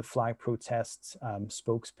of the flag protest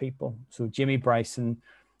spokespeople. So Jimmy Bryson,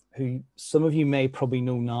 who some of you may probably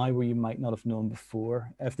know now where you might not have known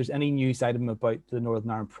before. If there's any news item about the Northern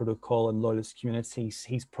Ireland Protocol and loyalist communities,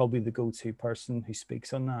 he's probably the go-to person who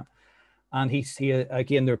speaks on that. And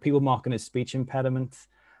again, there are people mocking his speech impediment,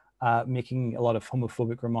 making a lot of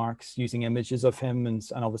homophobic remarks, using images of him and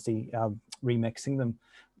obviously remixing them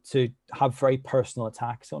to have very personal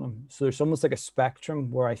attacks on him. So there's almost like a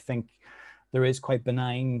spectrum where I think there is quite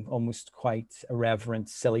benign, almost quite irreverent,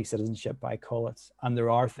 silly citizenship, I call it. And there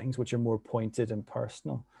are things which are more pointed and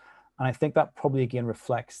personal. And I think that probably, again,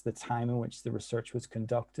 reflects the time in which the research was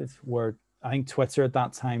conducted, where I think Twitter at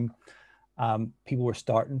that time, people were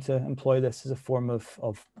starting to employ this as a form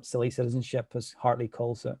of silly citizenship, as Hartley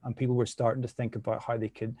calls it. And people were starting to think about how they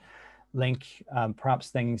could link perhaps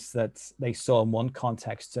things that they saw in one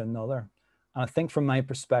context to another. And I think from my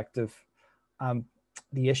perspective,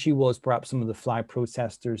 the issue was perhaps some of the flag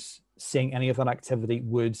protesters seeing any of that activity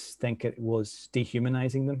would think it was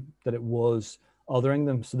dehumanizing them, that it was othering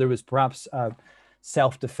them. So there was perhaps a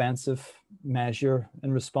self-defensive measure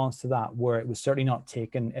in response to that, where it was certainly not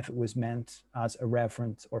taken if it was meant as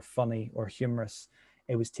irreverent or funny or humorous.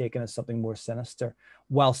 It was taken as something more sinister,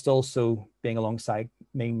 whilst also being alongside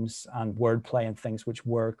memes and wordplay and things which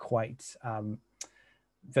were quite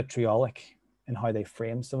vitriolic in how they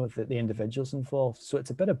framed some of the individuals involved. So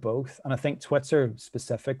it's a bit of both. And I think Twitter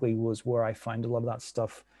specifically was where I found a lot of that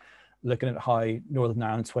stuff, looking at how Northern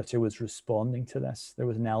Ireland Twitter was responding to this. There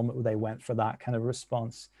was an element where they went for that kind of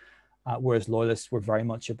response, whereas loyalists were very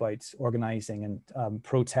much about organizing and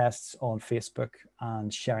protests on Facebook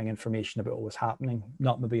and sharing information about what was happening,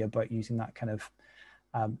 not maybe about using that kind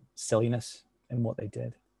of silliness in what they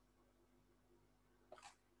did.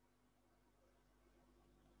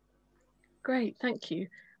 Great, thank you.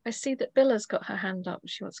 I see that Billa's got her hand up.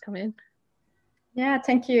 She wants to come in. Yeah,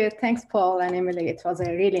 thank you. Thanks, Paul and Emily. It was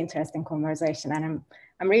a really interesting conversation. And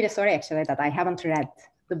I'm really sorry, actually, that I haven't read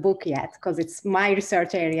the book yet, because it's my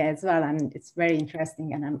research area as well. And it's very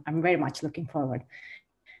interesting. And I'm very much looking forward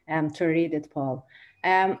to read it, Paul.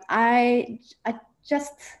 I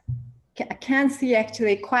can see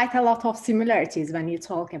actually quite a lot of similarities when you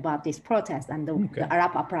talk about this protest and the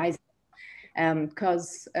Arab uprising.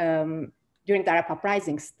 Because during the Arab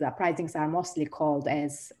uprisings, the uprisings are mostly called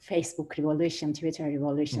as Facebook revolution, Twitter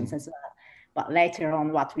revolutions as well. But later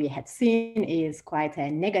on, what we had seen is quite a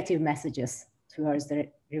negative messages towards the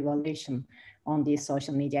revolution on these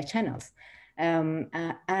social media channels.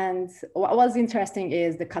 And what was interesting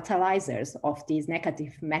is the catalyzers of these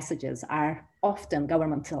negative messages are often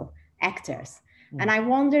governmental actors. And I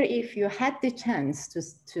wonder if you had the chance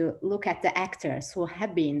to look at the actors who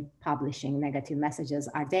have been publishing negative messages.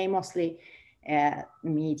 Are they mostly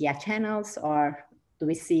media channels, or do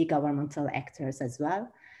we see governmental actors as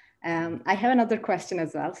well? I have another question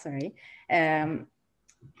as well, sorry.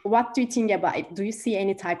 What do you think about it? Do you see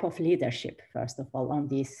any type of leadership, first of all, on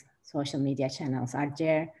these social media channels? Are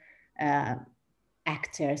there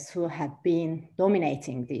actors who have been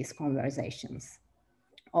dominating these conversations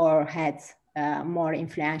or had more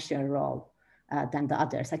influential role than the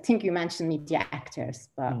others? I think you mentioned media actors,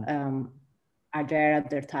 but are there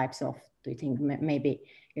other types of, do you think maybe,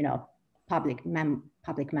 you know, public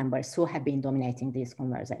members who have been dominating these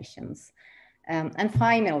conversations? And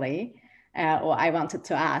finally, what I wanted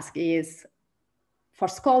to ask is, for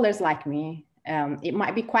scholars like me, it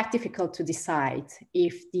might be quite difficult to decide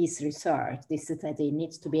if this research, this study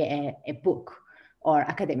needs to be a book or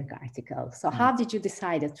academic article. So how did you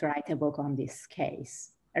decide to write a book on this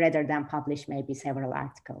case rather than publish maybe several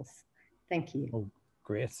articles? Thank you. Oh,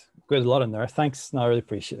 great. Good, a lot in there. Thanks. No, I really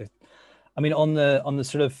appreciate it. I mean, on the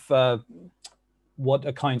sort of what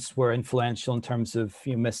accounts were influential in terms of,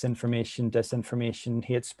 you know, misinformation, disinformation,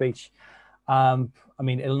 hate speech, I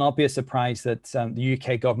mean, it'll not be a surprise that the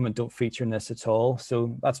UK government don't feature in this at all.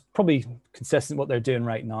 So that's probably consistent with what they're doing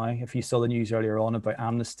right now. If you saw the news earlier on about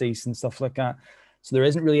amnesties and stuff like that. So there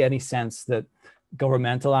isn't really any sense that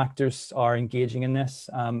governmental actors are engaging in this.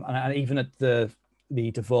 And even at the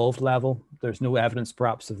devolved level, there's no evidence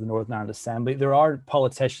perhaps of the Northern Ireland Assembly. There are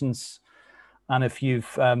politicians, and if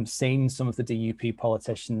you've seen some of the DUP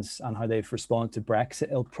politicians and how they've responded to Brexit,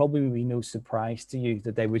 it'll probably be no surprise to you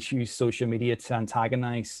that they would use social media to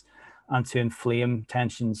antagonise and to inflame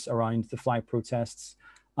tensions around the flag protests,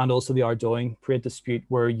 and also the Ardoyne parade dispute,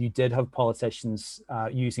 where you did have politicians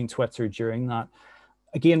using Twitter during that.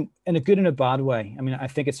 Again, in a good and a bad way. I mean, I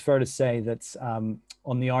think it's fair to say that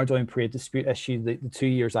on the Ardoyne parade dispute issue, the 2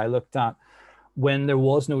 years I looked at, when there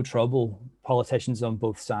was no trouble, politicians on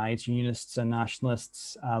both sides, unionists and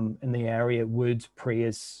nationalists in the area, would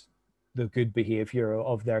praise the good behaviour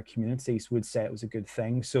of their communities, would say it was a good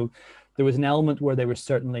thing. So there was an element where they were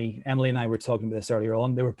certainly, Emily and I were talking about this earlier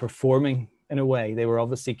on, they were performing in a way. They were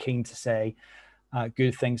obviously keen to say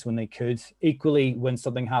good things when they could. Equally, when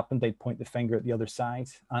something happened, they'd point the finger at the other side.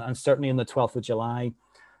 And certainly on the 12th of July,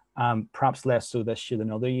 perhaps less so this year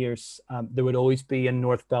than other years, there would always be in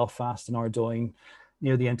North Belfast and Ardoyne,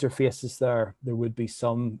 near the interfaces there would be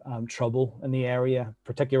some trouble in the area,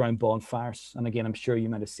 particularly around bonfires. And again, I'm sure you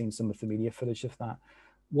might have seen some of the media footage of that.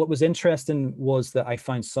 What was interesting was that I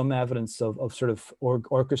found some evidence of sort of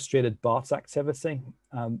orchestrated bots activity.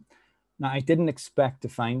 Now, I didn't expect to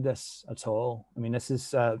find this at all. I mean, this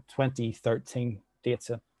is 2013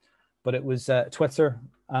 data, but it was Twitter,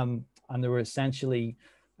 and there were essentially,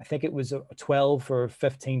 I think it was 12 or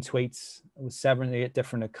 15 tweets. It was 7 or 8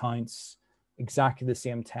 different accounts, exactly the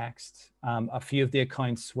same text. A few of the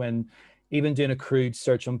accounts, when even doing a crude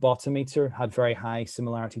search on Botometer, had very high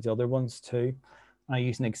similarity to other ones too. I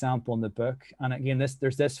use an example in the book. And again,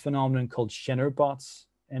 there's this phenomenon called Shinner bots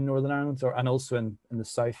in Northern Ireland, and also in the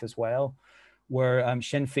South as well, where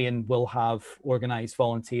Sinn Féin will have organised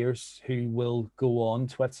volunteers who will go on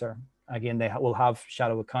Twitter. Again, they will have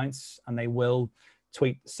shadow accounts and they will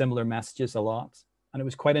tweet similar messages a lot. And it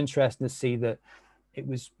was quite interesting to see that it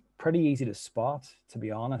was pretty easy to spot, to be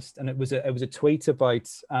honest. And it was a tweet about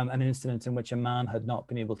an incident in which a man had not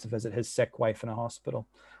been able to visit his sick wife in a hospital.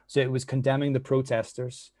 So it was condemning the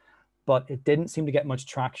protesters, but it didn't seem to get much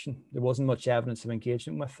traction. There wasn't much evidence of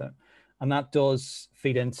engagement with it. And that does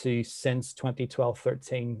feed into, since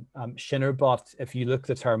 2012-13, Shinnerbot, if you look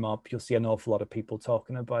the term up, you'll see an awful lot of people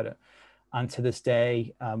talking about it. And to this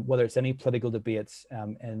day, whether it's any political debates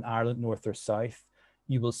in Ireland, North or South,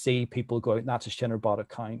 you will see people going, that's a Shinnerbot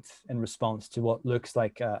account, in response to what looks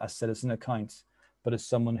like a citizen account, but as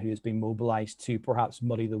someone who has been mobilized to perhaps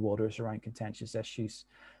muddy the waters around contentious issues.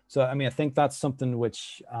 So, I mean, I think that's something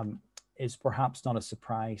which is perhaps not a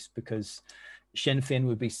surprise, because Sinn Féin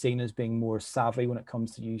would be seen as being more savvy when it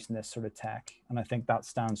comes to using this sort of tech. And I think that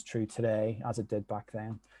stands true today as it did back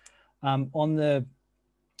then. On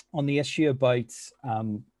the issue about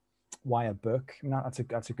why a book, I mean,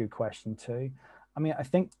 that's a good question too. I mean, I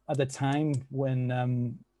think at the time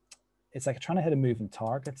when it's like trying to hit a moving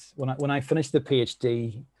target. When I finished the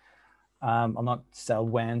PhD, I'll not tell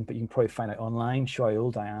when, but you can probably find out online, show how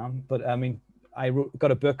old I am. But I mean, I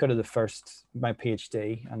got a book out of my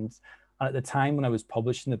PhD, and at the time when I was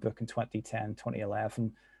publishing the book in 2010,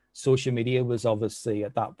 2011, social media was obviously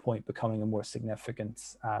at that point becoming a more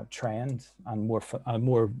significant trend and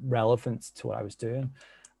more relevant to what I was doing.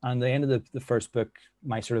 And the end of the first book,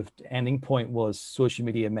 my sort of ending point was social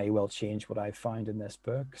media may well change what I found in this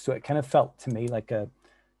book. So it kind of felt to me like a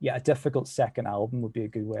difficult second album would be a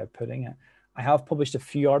good way of putting it. I have published a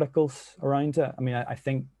few articles around it. I mean, I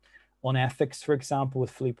think on ethics, for example, with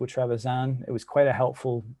Filippo Trevisan, it was quite a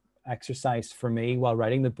helpful exercise for me while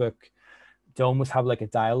writing the book to almost have like a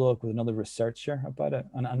dialogue with another researcher about it.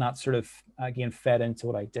 And that sort of, again, fed into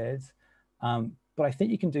what I did. But I think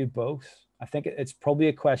you can do both. I think it's probably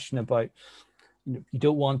a question about, you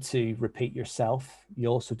don't want to repeat yourself. You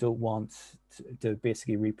also don't want to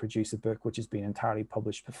basically reproduce a book which has been entirely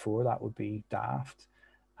published before. That would be daft.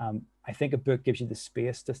 I think a book gives you the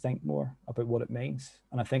space to think more about what it means.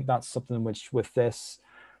 And I think that's something which with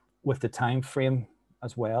the time frame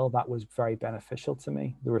as well, that was very beneficial to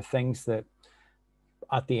me. There were things that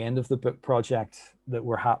at the end of the book project that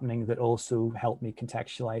were happening that also helped me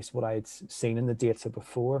contextualize what I had seen in the data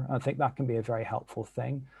before. And I think that can be a very helpful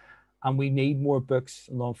thing. And we need more books,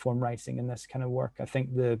 long form writing in this kind of work. I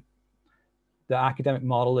think the academic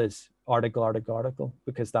model is article,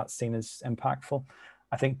 because that's seen as impactful.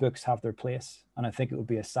 I think books have their place. And I think it would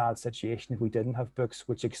be a sad situation if we didn't have books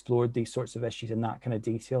which explored these sorts of issues in that kind of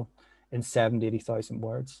detail in 70,000 to 80,000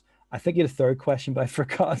 words. I think you had a third question, but I've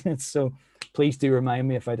forgotten it. So please do remind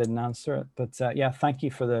me if I didn't answer it. But yeah, thank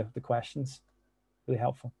you for the questions. Really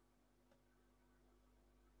helpful.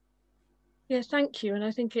 Yeah, thank you. And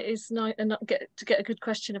I think it is nice and to get a good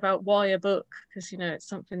question about why a book, because, you know, it's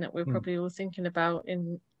something that we're probably all thinking about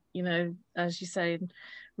in, you know, as you say, in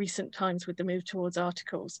recent times with the move towards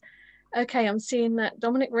articles. Okay, I'm seeing that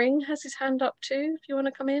Dominic Ring has his hand up too, if you want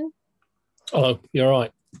to come in. Hello, you're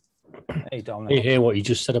right. Hey, Dominic. I hear what you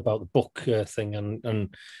just said about the book thing,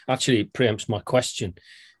 and actually it preempts my question.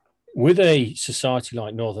 With a society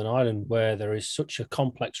like Northern Ireland, where there is such a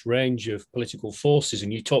complex range of political forces,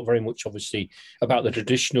 and you talk very much, obviously, about the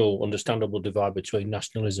traditional, understandable divide between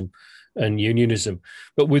nationalism and unionism,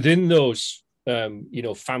 but within those, you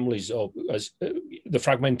know, families, or as the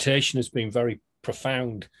fragmentation has been very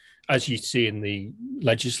profound, as you see in the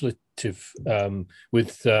legislative,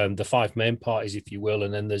 with the five main parties, if you will,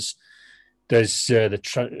 and then there's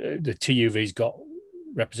the TUV's got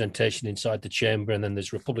representation inside the chamber, and then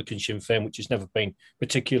there's Republican Sinn Féin, which has never been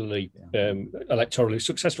particularly electorally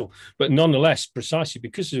successful. But nonetheless, precisely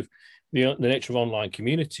because of the nature of online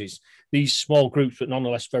communities, these small groups, but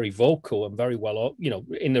nonetheless very vocal and very well, you know,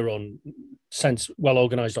 in their own sense, well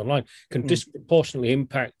organized online, can disproportionately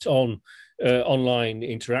impact on online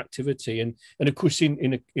interactivity. And of course,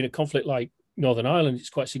 in a conflict like Northern Ireland, it's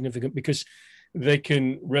quite significant because they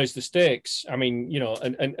can raise the stakes. I mean, you know,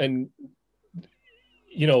 and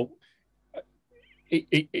you know,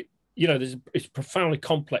 you know, it's a profoundly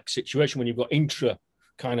complex situation when you've got intra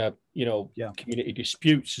kind of, you know, community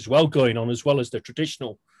disputes as well going on, as well as the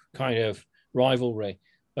traditional kind of rivalry.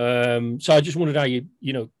 So I just wondered how you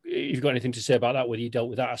know, if you've got anything to say about that, whether you dealt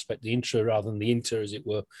with that aspect, the intra rather than the inter, as it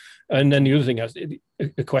were. And then the other thing,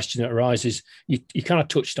 a question that arises, you kind of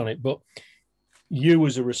touched on it, but you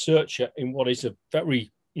as a researcher in what is a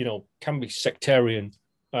very, you know, can be sectarian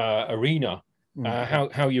arena,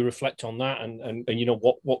 how you reflect on that, and you know,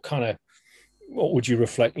 what would you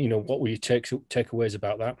reflect, you know, what were your takeaways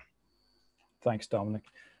about that? Thanks, Dominic.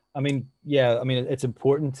 I mean, yeah, I mean, it's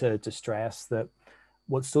important to stress that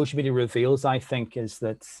what social media reveals, I think, is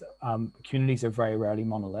that communities are very rarely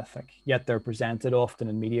monolithic, yet they're presented often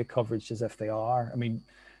in media coverage as if they are. I mean,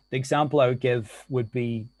 the example I would give would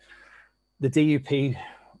be the DUP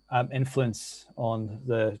influence on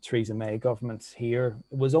the Theresa May government here.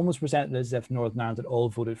 It was almost presented as if Northern Ireland had all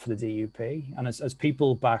voted for the DUP. And as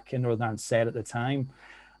people back in Northern Ireland said at the time,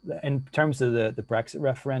 in terms of the Brexit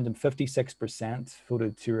referendum, 56%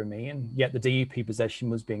 voted to remain, yet the DUP position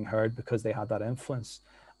was being heard because they had that influence.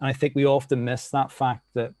 And I think we often miss that fact,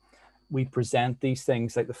 that we present these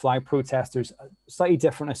things like the flag protesters, slightly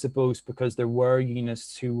different, I suppose, because there were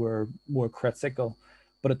unionists who were more critical,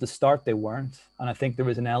 but at the start they weren't. And I think there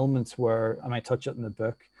was an element where, and I touch it in the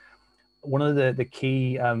book, one of the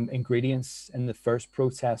key ingredients in the first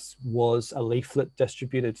protests was a leaflet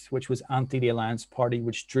distributed, which was anti the Alliance Party,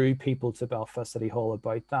 which drew people to Belfast City Hall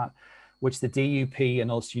about that, which the DUP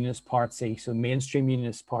and Ulster Unionist Party, so mainstream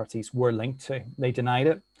unionist parties, were linked to. They denied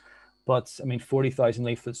it, but I mean, 40,000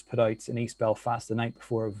 leaflets put out in East Belfast the night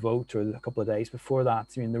before a vote, or a couple of days before that.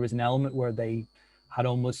 I mean, there was an element where they had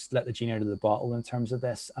almost let the genie out of the bottle in terms of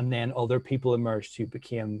this. And then other people emerged who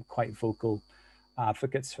became quite vocal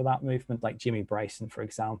advocates for that movement, like Jamie Bryson, for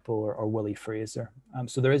example, or Willie Fraser.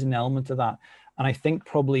 So there is an element of that. And I think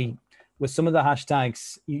probably with some of the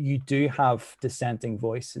hashtags, you do have dissenting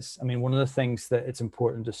voices. I mean, one of the things that it's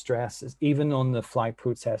important to stress is even on the flag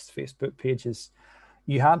protest Facebook pages,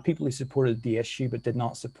 you had people who supported the issue but did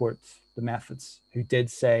not support the methods, who did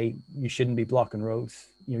say you shouldn't be blocking roads,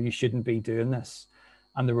 you know, you shouldn't be doing this.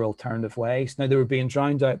 And there were alternative ways. Now, they were being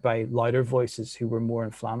drowned out by louder voices who were more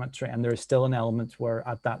inflammatory. And there is still an element where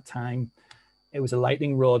at that time, it was a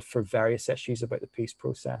lightning rod for various issues about the peace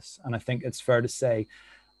process. And I think it's fair to say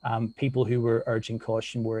people who were urging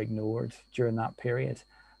caution were ignored during that period.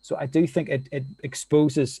 So I do think it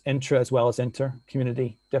exposes intra as well as inter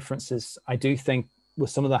community differences. I do think with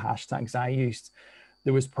some of the hashtags I used,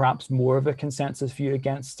 there was perhaps more of a consensus view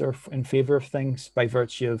against or in favor of things by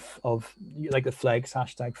virtue of like the flags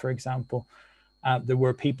hashtag, for example. There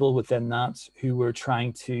were people within that who were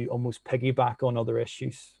trying to almost piggyback on other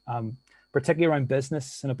issues, particularly around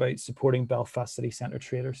business and about supporting Belfast city centre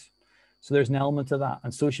traders. So there's an element of that,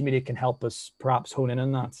 and social media can help us perhaps hone in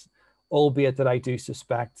on that, albeit that I do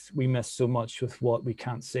suspect we miss so much with what we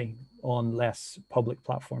can't see on less public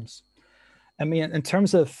platforms. I mean, in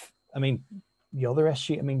terms of, the other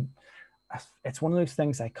issue, it's one of those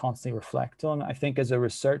things I constantly reflect on. I think as a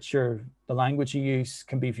researcher, the language you use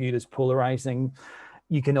can be viewed as polarizing.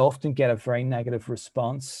 you can often get a very negative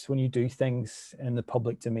response when you do things in the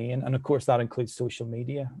public domain. And of course, that includes social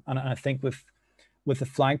media. And I think with the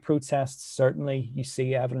flag protests, certainly you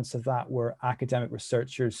see evidence of that, where academic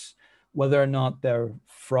researchers, whether or not they're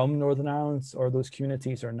from Northern Ireland or those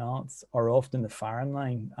communities or not, are often the firing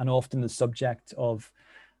line and often the subject of,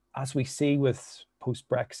 as we see with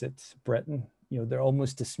post-Brexit Britain, they're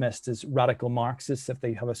almost dismissed as radical Marxists if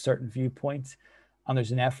they have a certain viewpoint. And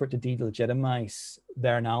there's an effort to delegitimize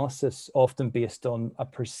their analysis, often based on a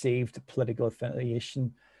perceived political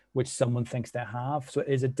affiliation which someone thinks they have. So it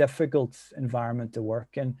is a difficult environment to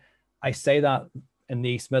work in. I say that in the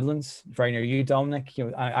East Midlands, very near you, Dominic.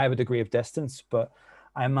 I have a degree of distance, but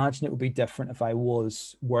I imagine it would be different if I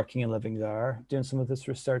was working and living there, doing some of this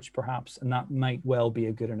research perhaps, and that might well be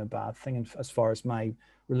a good and a bad thing as far as my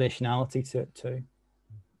relationality to it too.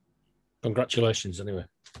 Congratulations anyway.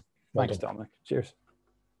 Thanks, Dominic. Cheers.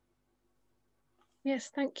 Yes,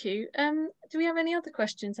 thank you. Do we have any other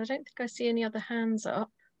questions? I don't think I see any other hands up,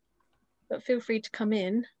 but feel free to come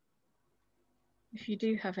in if you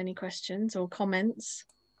do have any questions or comments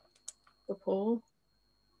for Paul.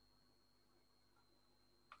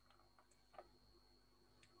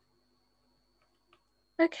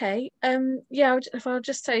 Okay, yeah, if I'll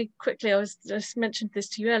just say quickly, I just mentioned this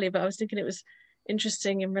to you earlier, but I was thinking it was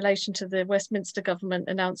interesting in relation to the Westminster government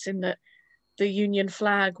announcing that the Union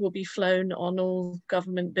flag will be flown on all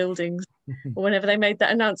government buildings, or whenever they made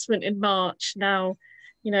that announcement in March. Now,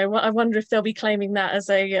 I wonder if they'll be claiming that as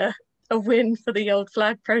a win for the old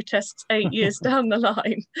flag protests 8 years down the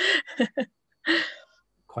line.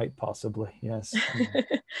 Quite possibly, yes.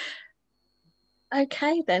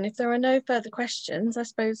 Okay, then, if there are no further questions, I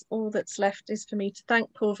suppose all that's left is for me to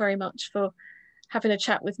thank Paul very much for having a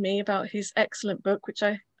chat with me about his excellent book, which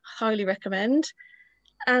I highly recommend.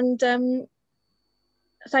 And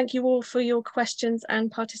thank you all for your questions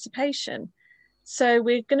and participation. So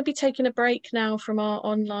we're going to be taking a break now from our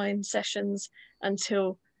online sessions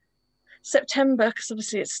until September, because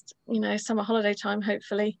obviously it's, summer holiday time,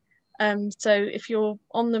 hopefully. So if you're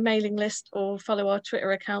on the mailing list or follow our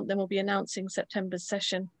Twitter account, then we'll be announcing September's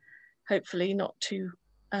session, hopefully not too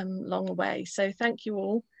long away. So thank you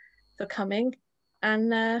all for coming,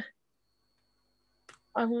 and I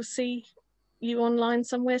will see you online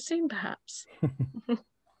somewhere soon, perhaps.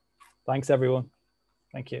 Thanks, everyone.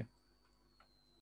 Thank you.